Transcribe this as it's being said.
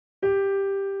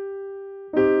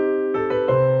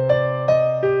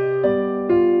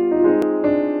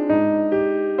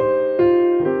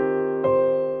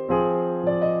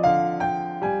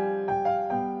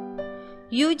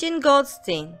Eugen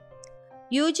Goldstein.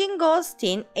 Eugen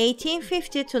Goldstein,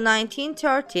 1850 to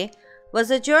 1930, was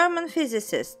a German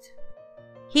physicist.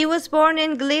 He was born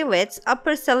in Gliwice,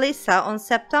 Upper Silesia on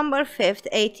September 5,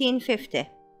 1850.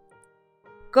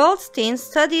 Goldstein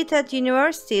studied at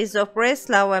universities of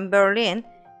Breslau and Berlin,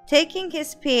 taking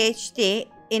his PhD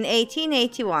in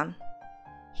 1881.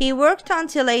 He worked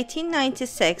until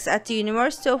 1896 at the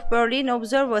University of Berlin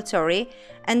Observatory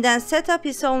and then set up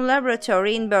his own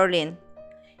laboratory in Berlin.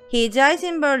 He died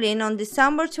in Berlin on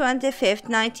December 25,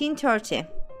 1930.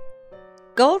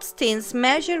 Goldstein's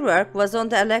major work was on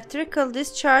the electrical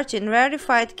discharge in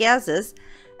rarefied gases,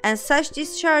 and such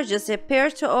discharges appear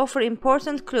to offer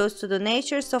important clues to the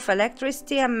natures of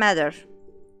electricity and matter.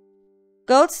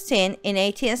 Goldstein, in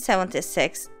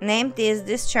 1876, named these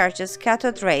discharges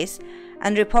cathode rays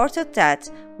and reported that,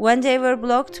 when they were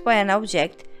blocked by an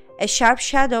object, a sharp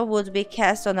shadow would be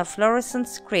cast on a fluorescent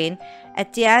screen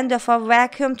at the end of a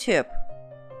vacuum tube.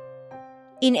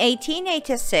 In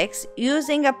 1886,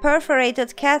 using a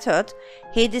perforated cathode,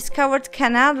 he discovered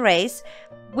canal rays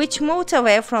which moved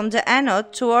away from the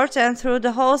anode toward and through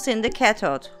the holes in the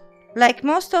cathode. Like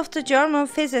most of the German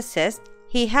physicists,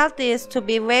 he held these to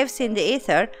be waves in the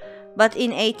ether, but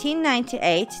in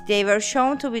 1898 they were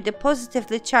shown to be the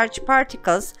positively charged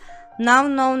particles now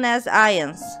known as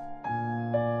ions.